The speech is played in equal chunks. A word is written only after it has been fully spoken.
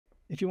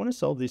If you want to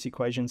solve this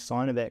equation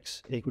sine of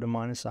x equal to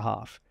minus a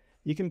half,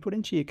 you can put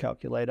into your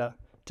calculator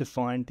to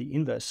find the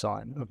inverse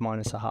sine of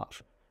minus a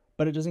half,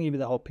 but it doesn't give you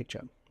the whole picture.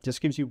 It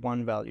just gives you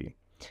one value.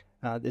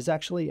 There's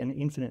actually an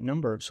infinite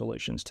number of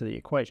solutions to the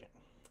equation.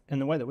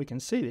 And the way that we can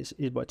see this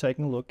is by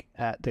taking a look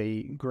at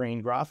the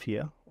green graph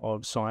here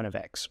of sine of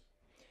x.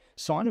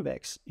 Sine of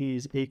x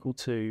is equal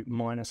to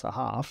minus a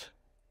half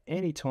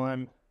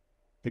anytime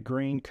the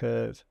green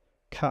curve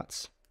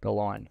cuts the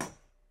line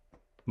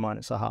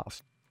minus a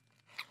half.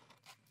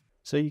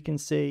 So you can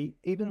see,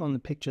 even on the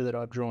picture that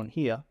I've drawn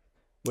here,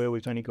 where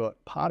we've only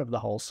got part of the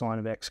whole sine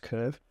of x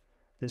curve,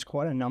 there's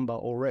quite a number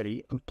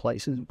already of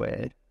places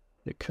where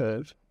the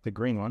curve, the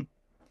green one,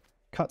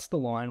 cuts the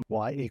line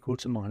y equal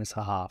to minus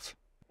a half.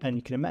 And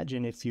you can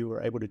imagine if you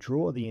were able to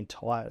draw the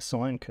entire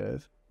sine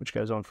curve, which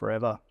goes on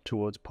forever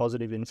towards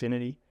positive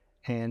infinity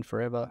and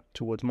forever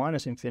towards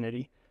minus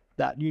infinity,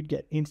 that you'd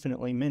get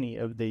infinitely many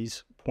of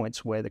these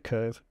points where the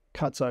curve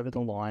cuts over the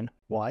line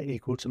y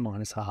equal to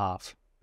minus a half.